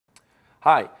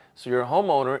Hi, so you're a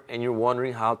homeowner and you're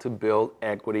wondering how to build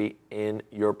equity in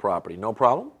your property. No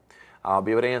problem. I'll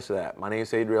be able to answer that. My name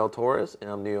is Adriel Torres and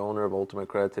I'm the owner of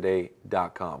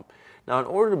UltimateCreditToday.com. Now, in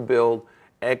order to build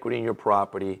equity in your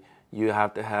property, you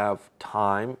have to have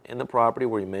time in the property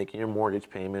where you're making your mortgage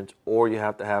payments, or you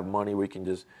have to have money where you can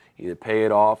just either pay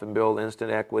it off and build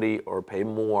instant equity or pay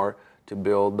more to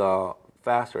build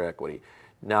faster equity.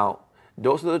 Now,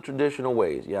 those are the traditional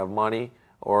ways. You have money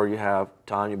or you have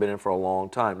time, you've been in for a long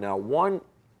time. Now, one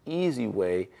easy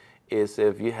way is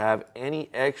if you have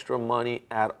any extra money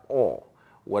at all,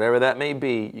 whatever that may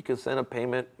be, you can send a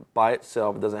payment by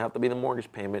itself. It doesn't have to be the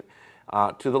mortgage payment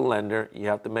to the lender. You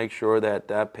have to make sure that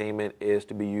that payment is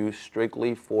to be used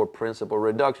strictly for principal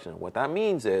reduction. What that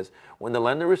means is when the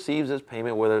lender receives this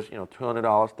payment, whether it's $200,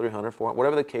 $300, $400,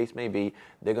 whatever the case may be,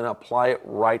 they're going to apply it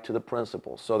right to the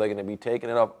principal. So they're going to be taking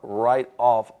it up right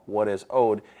off what is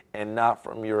owed and not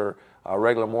from your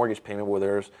regular mortgage payment where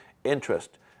there's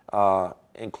interest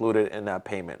included in that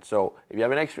payment. So if you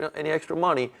have any extra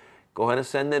money, go ahead and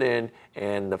send it in,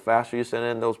 and the faster you send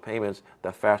in those payments,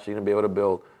 the faster you're going to be able to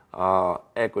build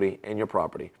equity in your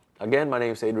property. Again, my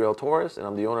name is Adriel Torres, and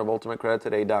I'm the owner of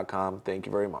UltimateCreditToday.com. Thank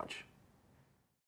you very much.